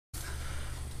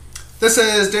This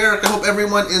is Derek. I hope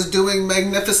everyone is doing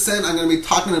magnificent. I'm going to be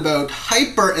talking about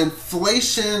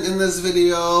hyperinflation in this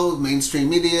video, mainstream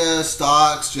media,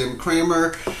 stocks, Jim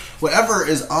Cramer, whatever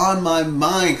is on my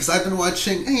mind, because I've been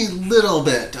watching a little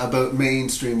bit about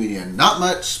mainstream media. Not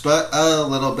much, but a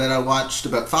little bit. I watched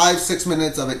about 5-6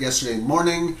 minutes of it yesterday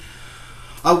morning.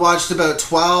 I watched about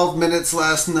 12 minutes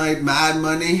last night, Mad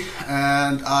Money,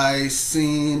 and I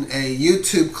seen a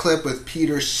YouTube clip with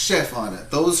SCHIFF on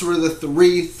it. Those were the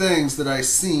three things that I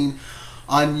seen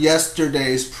on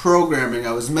yesterday's programming.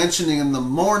 I was mentioning in the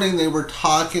morning they were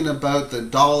talking about the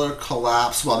dollar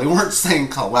collapse. Well, they weren't saying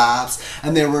collapse,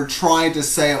 and they were trying to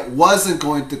say it wasn't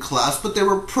going to collapse, but they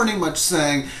were pretty much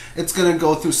saying it's going to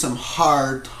go through some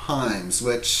hard times,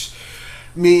 which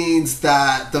means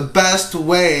that the best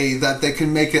way that they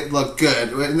can make it look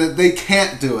good, and that they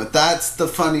can't do it. That's the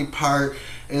funny part,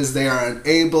 is they are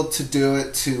unable to do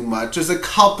it too much. There's a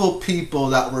couple people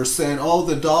that were saying, oh,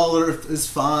 the dollar is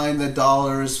fine, the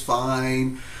dollar is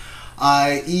fine.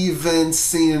 I even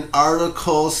seen an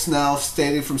article now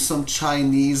stating from some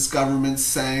Chinese government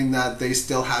saying that they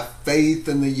still have faith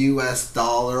in the US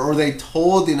dollar, or they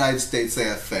told the United States they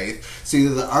have faith. So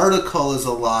either the article is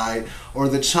a lie or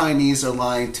the Chinese are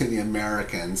lying to the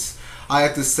Americans. I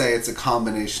have to say it's a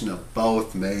combination of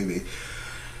both, maybe.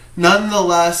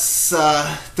 Nonetheless,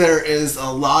 there is a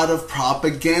lot of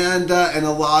propaganda and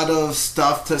a lot of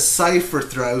stuff to cipher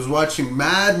through. I was watching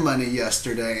Mad Money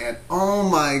yesterday, and oh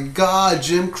my God,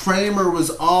 Jim Cramer was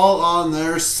all on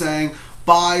there saying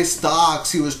buy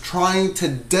stocks. He was trying to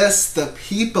diss the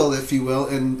people, if you will,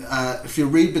 and if you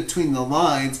read between the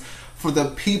lines, for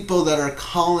the people that are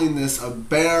calling this a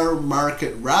bear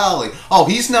market rally. Oh,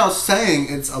 he's now saying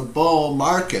it's a bull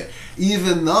market,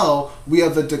 even though we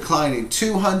have a declining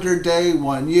 200-day,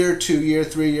 1 year, 2 year,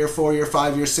 3 year, 4 year,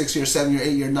 5 year, 6 year, 7 year,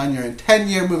 8 year, 9 year, and 10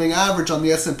 year moving average on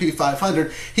the S&P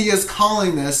 500. He is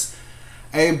calling this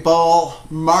a bull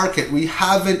market. We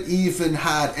haven't even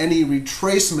had any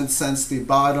retracement since the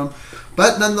bottom,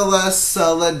 but nonetheless,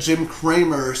 let Jim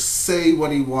Cramer say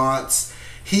what he wants.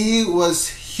 He was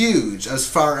huge as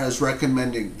far as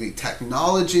recommending the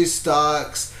technology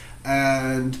stocks,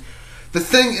 and the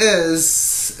thing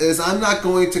is I'm not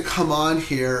going to come on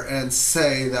here and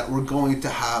say that we're going to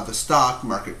have a stock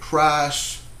market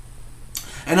crash,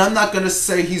 and I'm not going to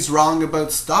say he's wrong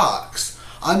about stocks.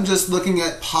 I'm just looking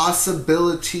at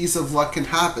possibilities of what can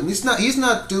happen. He's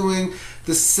not doing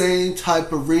the same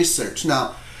type of research.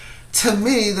 Now, to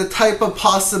me, the type of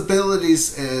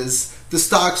possibilities is the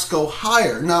stocks go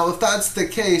higher. Now, if that's the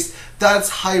case, that's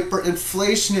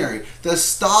hyperinflationary. The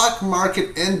stock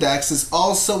market index is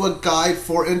also a guide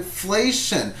for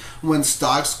inflation. When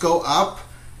stocks go up,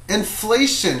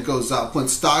 inflation goes up. When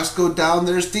stocks go down,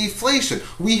 there's deflation.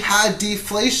 We had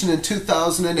deflation in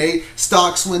 2008.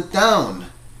 Stocks went down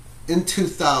in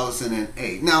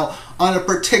 2008. Now, on a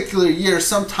particular year,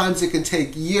 sometimes it can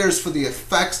take years for the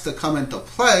effects to come into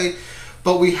play,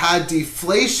 but we had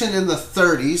deflation in the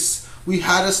 30s. We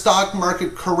had a stock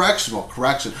market correction,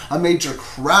 a major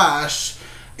crash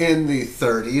in the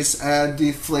 30s, and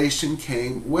deflation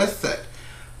came with it.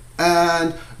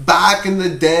 And back in the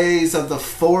days of the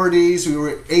 40s, we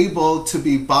were able to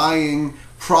be buying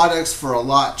products for a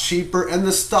lot cheaper, and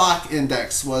the stock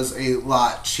index was a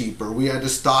lot cheaper. We had a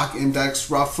stock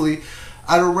index roughly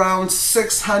at around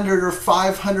 600 or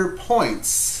 500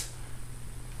 points.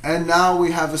 And now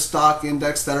we have a stock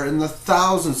index that are in the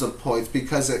thousands of points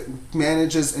because it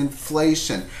manages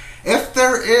inflation. If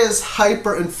there is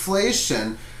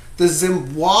hyperinflation, the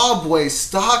Zimbabwe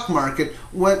stock market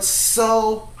went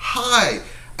so high.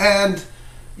 And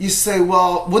you say,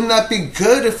 well, wouldn't that be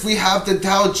good if we have the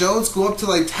Dow Jones go up to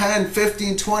like 10,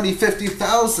 15, 20,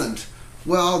 50,000?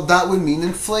 Well, that would mean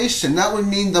inflation. That would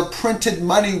mean the printed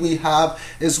money we have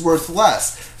is worth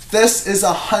less. This is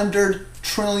 $100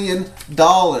 trillion.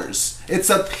 It's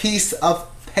a piece of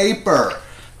paper.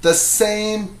 The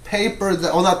same paper,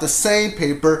 well, not the same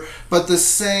paper, but the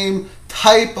same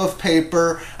type of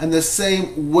paper and the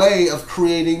same way of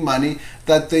creating money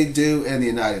that they do in the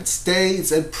United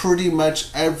States and pretty much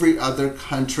every other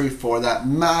country for that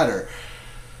matter.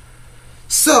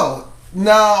 So,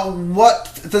 now,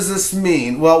 what does this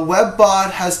mean? Well,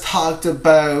 Webbot has talked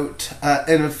about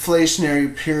an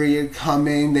inflationary period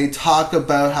coming. They talk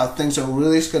about how things are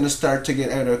really going to start to get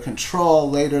out of control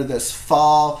later this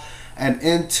fall and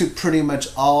into pretty much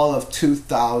all of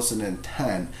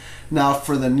 2010. Now,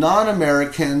 for the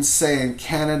non-Americans, say in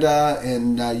Canada,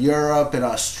 in Europe, in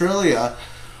Australia,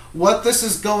 what this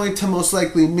is going to most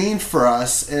likely mean for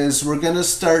us is we're going to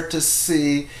start to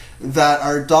see that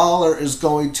our dollar is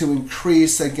going to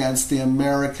increase against the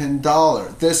American dollar.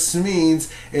 This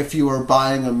means if you are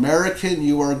buying American,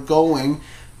 you are going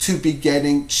to be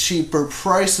getting cheaper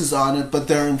prices on it, but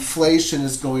their inflation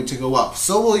is going to go up.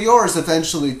 So will yours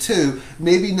eventually too,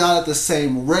 maybe not at the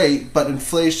same rate, but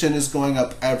inflation is going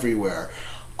up everywhere.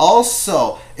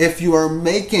 Also, if you are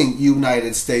making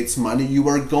United States money, you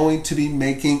are going to be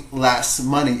making less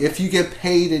money. If you get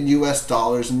paid in US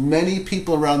dollars, many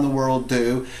people around the world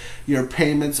do, your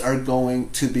payments are going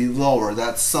to be lower.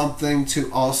 That's something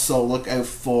to also look out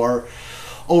for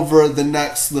over the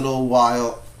next little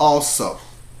while also.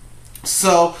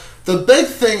 So the big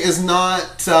thing is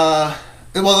not,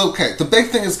 the big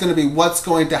thing is going to be what's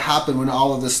going to happen when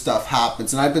all of this stuff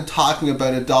happens. And I've been talking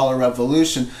about a dollar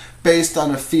revolution based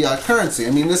on a fiat currency.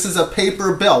 I mean, this is a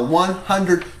paper bill,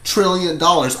 $100 trillion.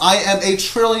 I am a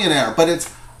trillionaire, but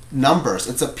it's numbers.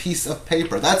 It's a piece of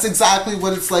paper. That's exactly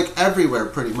what it's like everywhere,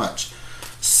 pretty much.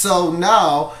 So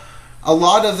now, a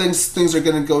lot of things are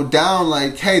going to go down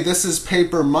like, hey, this is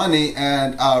paper money,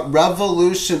 and a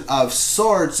revolution of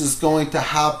sorts is going to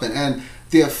happen. And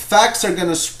the effects are going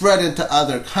to spread into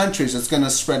other countries. It's going to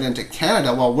spread into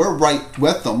Canada. Well, we're right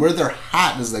with them. We're their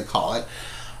hat, as they call it.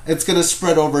 It's going to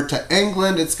spread over to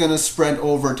England. It's going to spread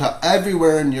over to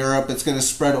everywhere in Europe. It's going to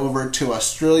spread over to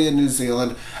Australia, New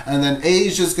Zealand. And then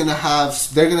Asia's going to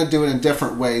have, they're going to do it in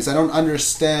different ways. I don't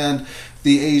understand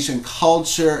the Asian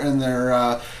culture and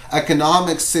their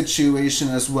economic situation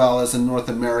as well as a North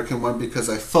American one, because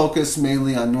I focus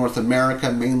mainly on North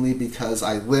America, mainly because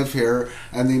I live here,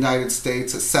 and the United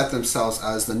States has set themselves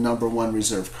as the #1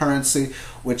 reserve currency,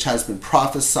 which has been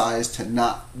prophesized to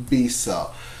not be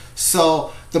so.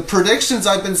 So the predictions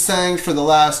I've been saying for the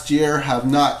last year have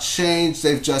not changed.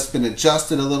 They've just been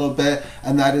adjusted a little bit,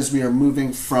 and that is we are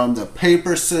moving from the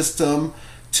paper system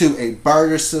to a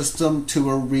barter system to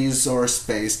a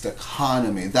resource-based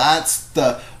economy. That's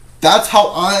how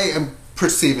I am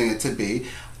perceiving it to be.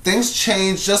 Things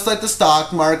change just like the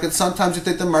stock market. Sometimes you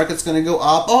think the market's going to go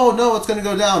up. Oh no, it's going to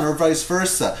go down, or vice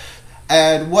versa.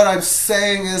 And what I'm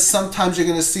saying is sometimes you're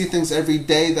going to see things every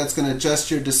day that's going to adjust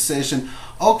your decision.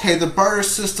 Okay, the barter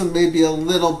system may be a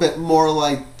little bit more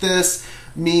like this,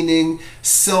 meaning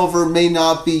silver may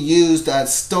not be used at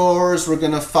stores. We're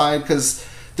going to find, because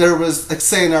there was, like,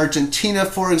 say in Argentina,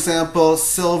 for example,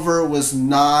 silver was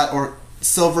not, or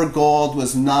silver gold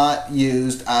was not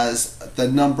used as the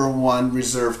 #1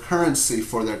 reserve currency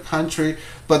for their country,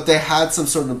 but they had some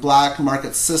sort of black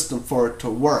market system for it to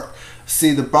work.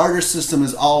 See, the barter system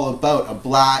is all about a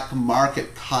black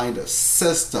market kind of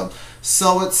system.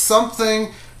 So it's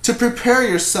something to prepare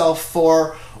yourself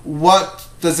for. What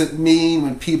does it mean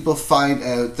when people find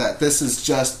out that this is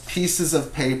just pieces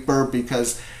of paper?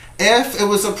 Because if it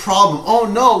was a problem, oh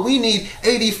no, we need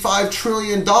 $85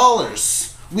 trillion.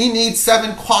 We need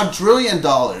 $7 quadrillion.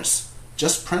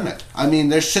 Just print it. I mean,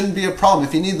 there shouldn't be a problem.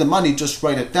 If you need the money, just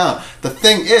write it down. The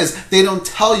thing is, they don't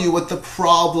tell you what the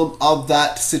problem of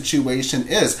that situation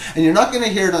is. And you're not going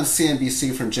to hear it on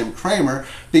CNBC from Jim CRAMER,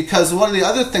 because one of the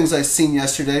other things I seen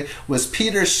yesterday was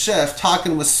Peter Schiff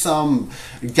talking with some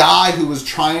guy who was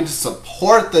trying to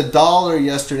support the dollar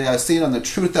yesterday. I seen it on the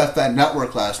Truth FM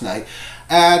network last night.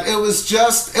 And it was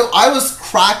just, I was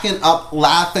cracking up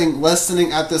laughing,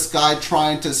 listening at this guy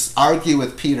trying to argue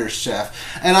with Peter Schiff.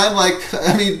 And I'm like,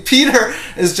 I mean, Peter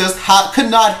is just,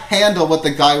 could not handle what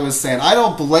the guy was saying. I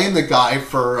don't blame the guy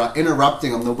for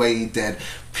interrupting him the way he did.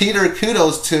 Peter,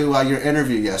 kudos to your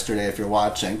interview yesterday if you're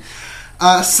watching.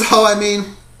 So, I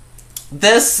mean,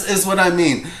 this is what I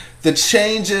mean. The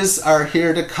changes are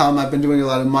here to come. I've been doing a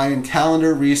lot of Mayan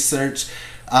calendar research.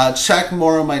 Check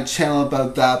more on my channel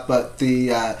about that, but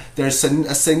there's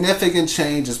a significant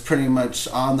change is pretty much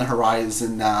on the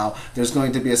horizon now. There's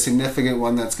going to be a significant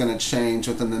one that's going to change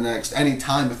within the next, any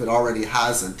time if it already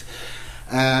hasn't.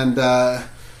 And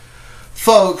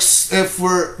folks, if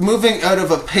we're moving out of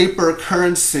a paper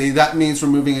currency, that means we're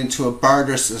moving into a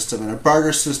barter system. And a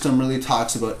barter system really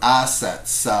talks about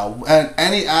assets. And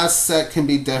any asset can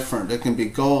be different. It can be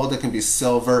gold, it can be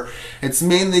silver. It's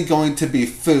mainly going to be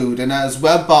food. And as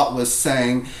Webbot was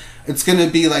saying, it's going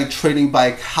to be like trading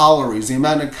by calories. The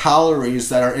amount of calories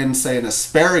that are in, say, an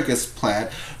asparagus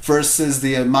plant versus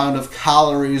the amount of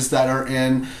calories that are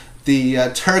in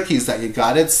the turkeys that you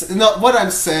got. What I'm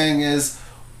saying is,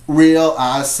 real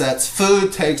assets,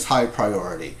 food takes high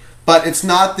priority. But it's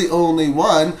not the only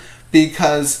one,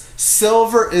 because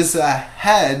silver is a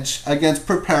hedge against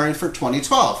preparing for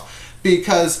 2012.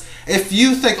 Because if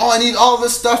you think, oh, I need all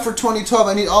this stuff for 2012,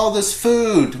 I need all this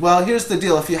food. Well, here's the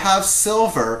deal. If you have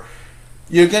silver,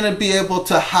 you're going to be able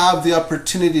to have the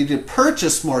opportunity to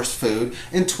purchase more food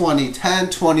in 2010,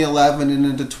 2011, and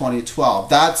into 2012.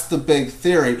 That's the big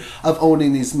theory of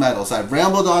owning these metals. I've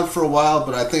rambled on for a while,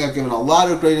 but I think I've given a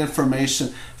lot of great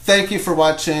information. Thank you for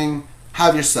watching.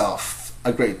 Have yourself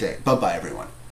a great day. Bye-bye, everyone.